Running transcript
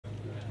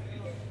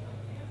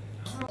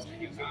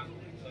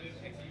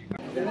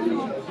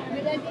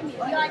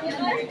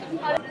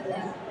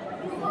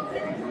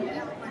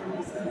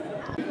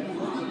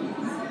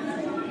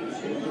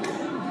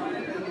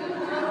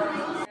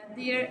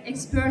Dear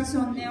experts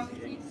on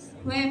neolithics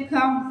who have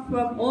come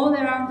from all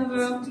around the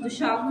world to the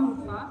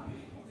Şanlıurfa,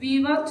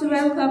 we want to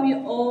welcome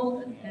you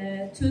all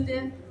to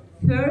the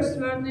first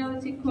World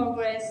Neolitik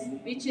Congress,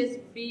 which is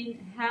being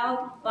held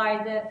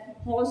by the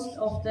host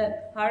of the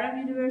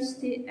Harran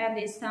University and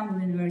the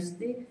Istanbul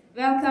University.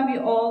 Welcome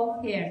you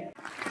all here.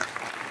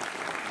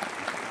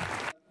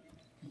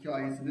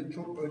 Hikayesinin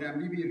çok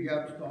önemli bir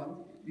yer tutan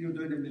bir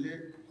dönemini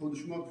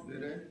konuşmak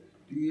üzere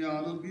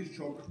dünyanın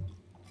birçok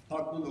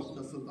farklı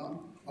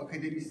noktasından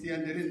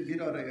akademisyenlerin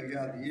bir araya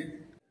geldiği,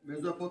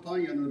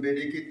 Mezopotamya'nın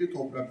bereketli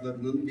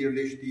topraklarının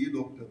birleştiği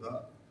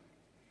noktada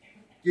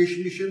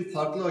geçmişin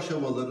farklı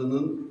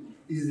aşamalarının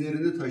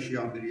izlerini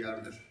taşıyan bir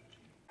yerdir.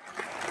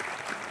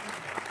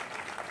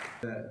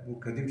 Bu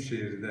kadim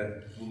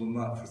şehirde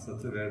bulunma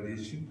fırsatı verdiği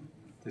için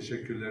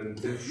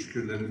teşekkürlerimizi,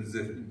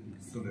 şükürlerimizi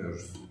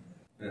sunuyoruz.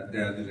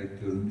 Değerli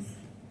rektörümüz,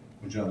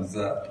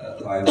 hocamıza,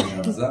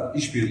 ayrımlarımıza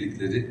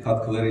işbirlikleri,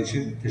 katkıları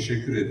için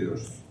teşekkür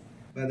ediyoruz.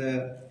 But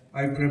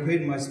I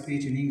prepared my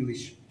speech in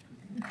English.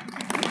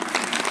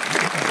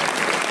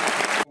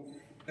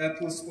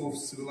 Atlas of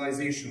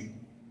Civilization,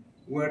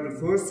 where the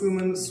first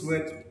human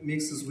sweat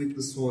mixes with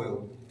the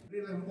soil.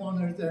 Really I'm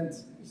honored, and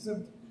it's a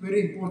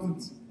very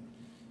important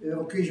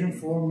occasion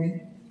for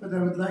me. But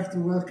I would like to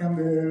welcome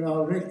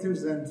our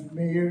rectors and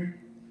mayor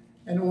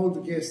and all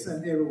the guests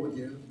and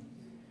everybody else.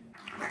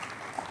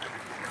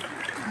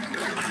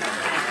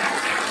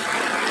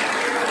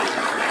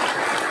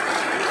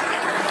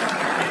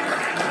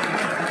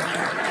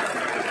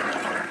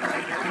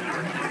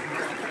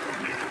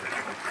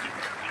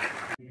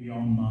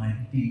 Beyond my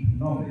deep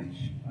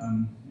knowledge,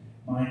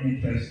 my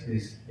interest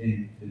is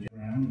in the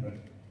ground, but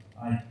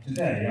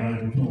today I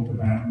will talk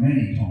about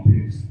many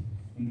topics,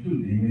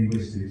 including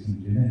linguistics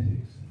and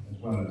genetics,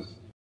 as well as